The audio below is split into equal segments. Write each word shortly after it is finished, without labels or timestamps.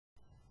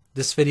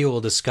This video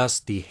will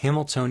discuss the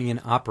Hamiltonian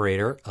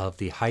operator of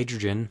the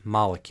hydrogen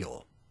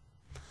molecule.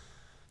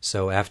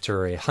 So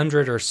after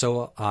 100 or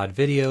so odd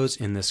videos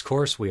in this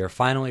course, we are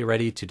finally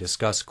ready to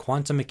discuss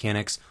quantum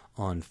mechanics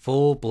on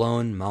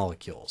full-blown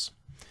molecules.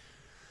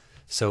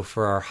 So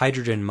for our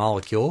hydrogen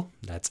molecule,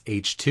 that's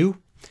H2,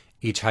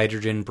 each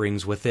hydrogen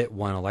brings with it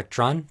one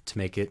electron to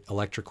make it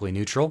electrically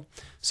neutral.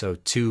 So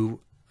two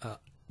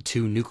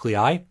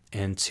nuclei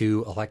and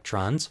two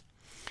electrons.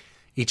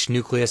 Each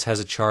nucleus has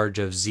a charge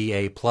of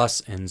Za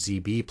plus and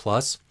Zb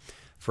plus.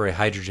 For a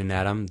hydrogen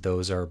atom,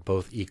 those are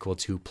both equal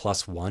to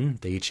 +1.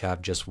 They each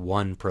have just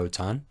one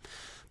proton.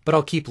 But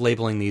I'll keep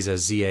labeling these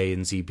as Za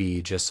and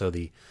Zb just so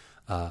the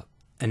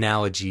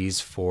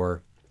analogies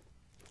for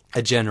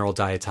a general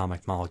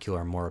diatomic molecule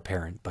are more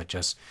apparent. But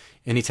just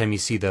anytime you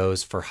see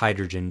those for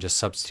hydrogen, just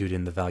substitute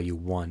in the value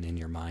 1 in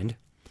your mind.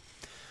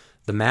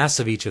 The mass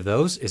of each of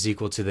those is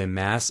equal to the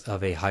mass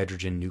of a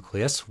hydrogen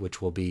nucleus,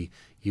 which will be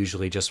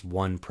usually just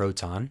one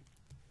proton.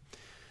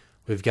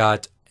 We've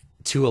got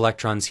two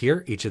electrons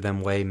here. Each of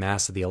them weigh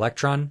mass of the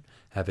electron,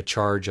 have a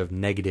charge of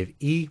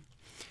 -e.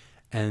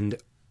 And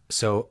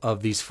so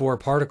of these four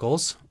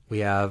particles, we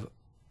have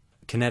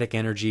kinetic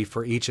energy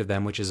for each of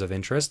them, which is of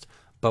interest.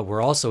 But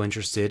we're also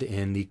interested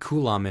in the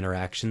Coulomb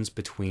interactions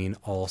between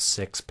all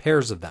six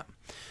pairs of them.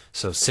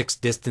 So six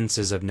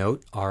distances of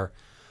note are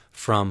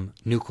from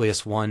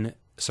nucleus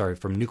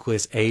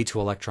A to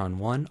electron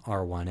 1,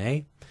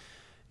 R1a,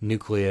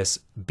 nucleus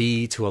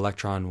B to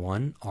electron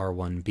 1,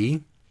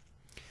 R1b,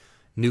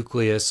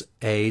 nucleus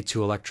A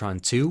to electron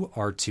 2,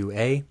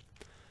 R2a,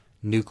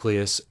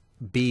 nucleus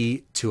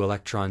B to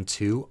electron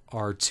 2,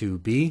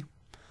 R2b,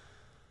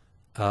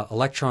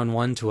 electron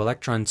 1 to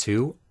electron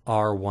 2,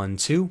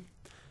 R12,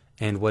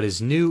 and what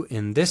is new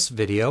in this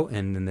video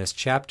and in this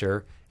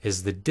chapter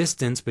is the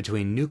distance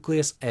between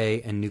nucleus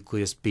A and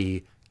nucleus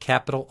B,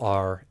 capital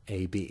R,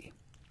 A, B.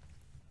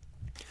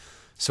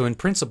 So in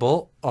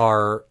principle,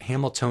 our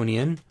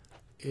Hamiltonian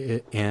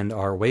and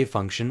our wave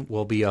function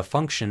will be a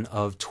function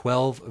of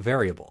 12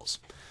 variables.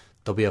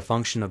 They'll be a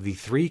function of the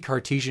 3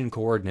 Cartesian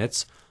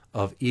coordinates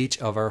of each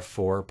of our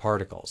 4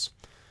 particles.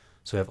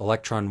 So we have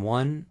electron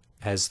 1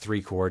 has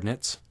 3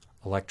 coordinates,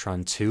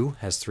 electron 2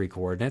 has 3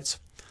 coordinates,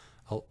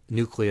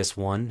 nucleus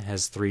 1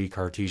 has 3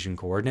 Cartesian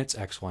coordinates,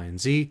 x, y, and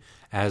z,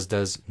 as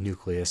does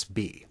nucleus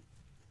B.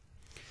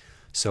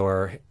 So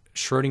our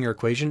Schrödinger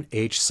equation,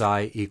 H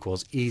psi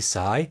equals E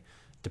psi,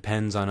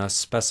 depends on us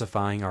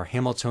specifying our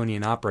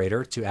Hamiltonian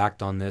operator to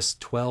act on this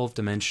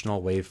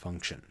 12-dimensional wave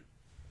function.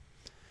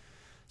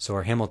 So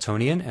our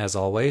Hamiltonian, as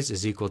always,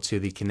 is equal to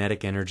the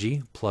kinetic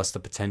energy plus the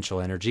potential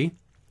energy.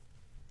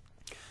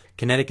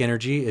 Kinetic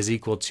energy is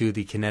equal to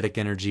the kinetic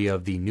energy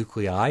of the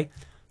nuclei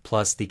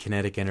plus the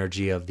kinetic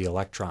energy of the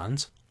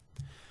electrons.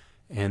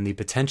 And the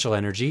potential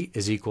energy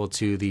is equal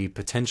to the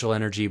potential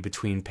energy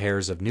between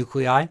pairs of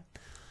nuclei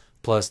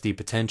plus the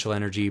potential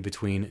energy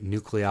between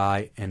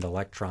nuclei and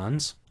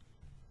electrons,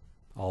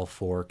 all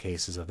 4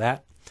 cases of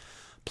that,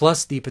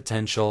 plus the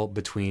potential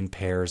between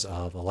pairs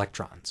of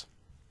electrons.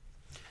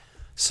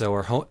 So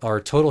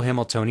our total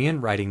Hamiltonian,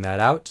 writing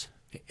that out,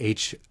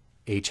 H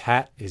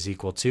hat is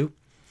equal to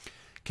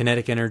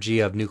kinetic energy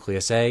of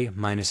nucleus A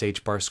minus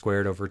h bar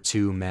squared over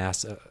 2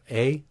 mass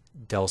A,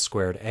 del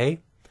squared A,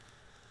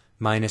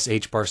 minus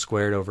h bar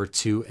squared over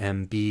 2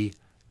 mb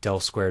del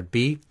squared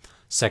B,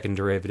 second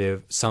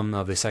derivative, sum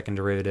of the second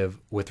derivative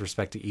with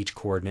respect to each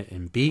coordinate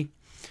in B.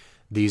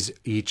 These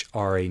each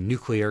are a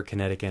nuclear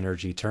kinetic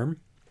energy term.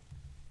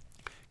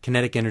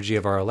 Kinetic energy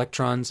of our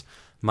electrons,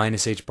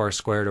 minus h bar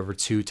squared over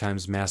 2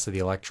 times mass of the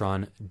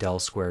electron, del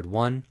squared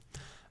 1,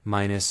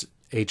 minus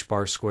h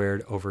bar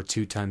squared over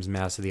 2 times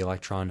mass of the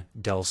electron,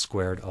 del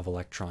squared of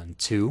electron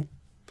 2.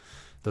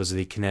 Those are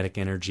the kinetic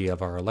energy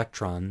of our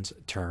electrons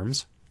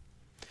terms.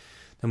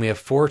 Then we have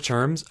 4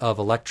 terms of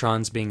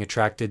electrons being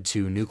attracted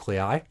to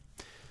nuclei.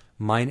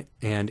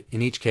 And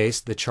in each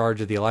case, the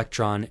charge of the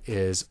electron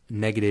is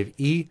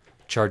 -e,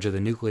 charge of the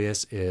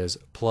nucleus is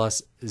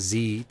plus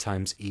z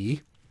times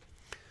e.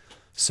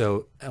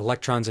 So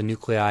electrons and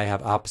nuclei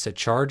have opposite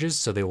charges,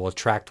 so they will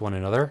attract one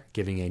another,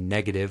 giving a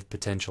negative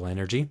potential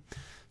energy.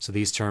 So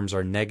these terms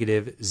are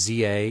negative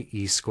Za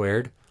e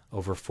squared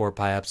over 4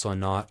 pi epsilon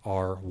naught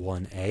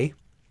R1a,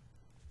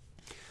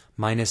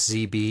 minus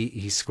Zb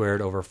e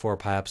squared over 4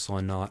 pi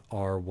epsilon naught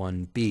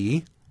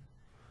R1b,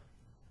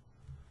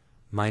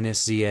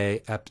 minus Za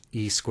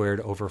e squared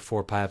over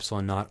 4 pi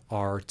epsilon naught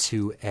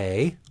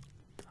R2a.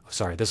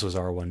 Sorry, this was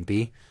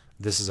R1b.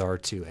 This is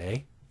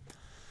R2a.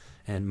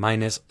 And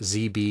minus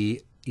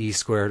Zb e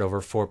squared over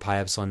 4 pi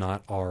epsilon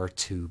naught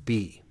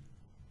R2b.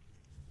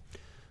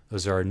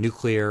 Those are our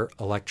nuclear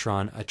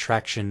electron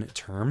attraction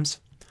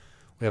terms.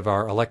 We have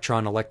our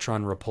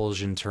electron-electron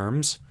repulsion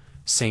terms.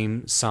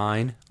 Same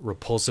sign,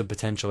 repulsive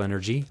potential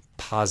energy,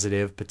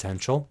 positive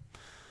potential,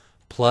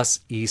 plus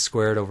e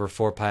squared over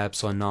 4 pi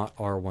epsilon naught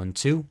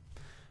R12.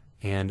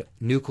 And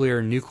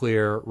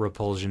nuclear-nuclear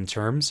repulsion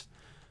terms,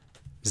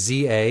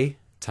 Za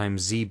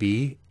times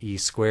Zb e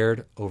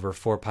squared over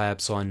 4 pi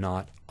epsilon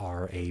naught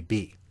Rab.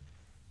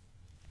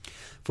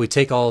 If we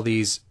take all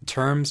these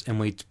terms and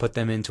we put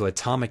them into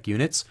atomic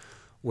units,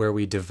 where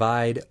we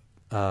divide,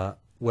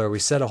 where we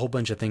set a whole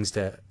bunch of things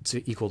to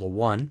equal to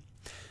 1,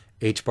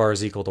 h bar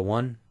is equal to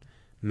 1,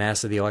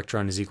 mass of the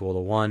electron is equal to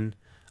 1,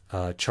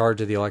 charge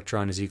of the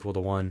electron is equal to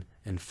 1,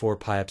 and 4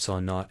 pi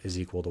epsilon naught is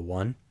equal to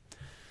 1.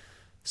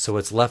 So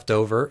what's left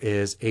over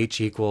is h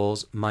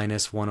equals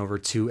minus 1 over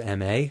 2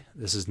 ma.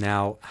 This is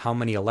now how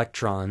many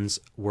electrons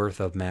worth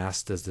of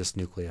mass does this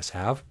nucleus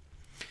have.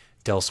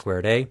 Del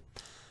squared A,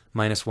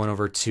 minus 1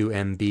 over 2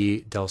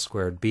 mb del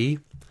squared b,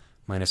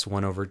 minus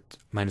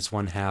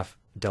 1 half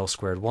del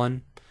squared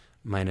 1,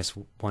 minus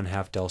 1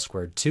 half del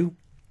squared 2,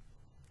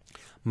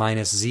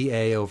 minus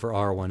za over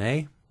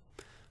r1a,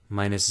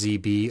 minus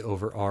zb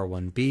over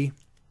r1b,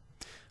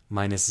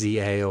 minus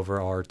za over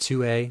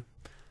r2a,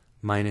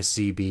 minus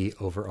zb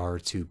over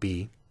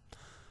r2b,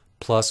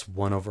 plus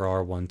 1 over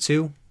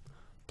r12,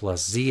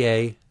 plus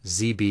za,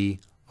 zb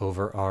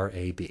over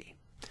rab.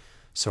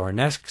 So our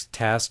next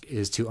task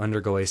is to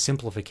undergo a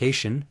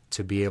simplification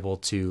to be able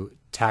to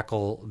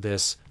tackle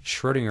this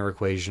Schrödinger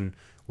equation,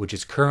 which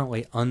is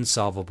currently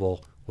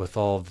unsolvable with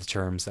all of the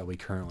terms that we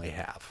currently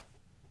have.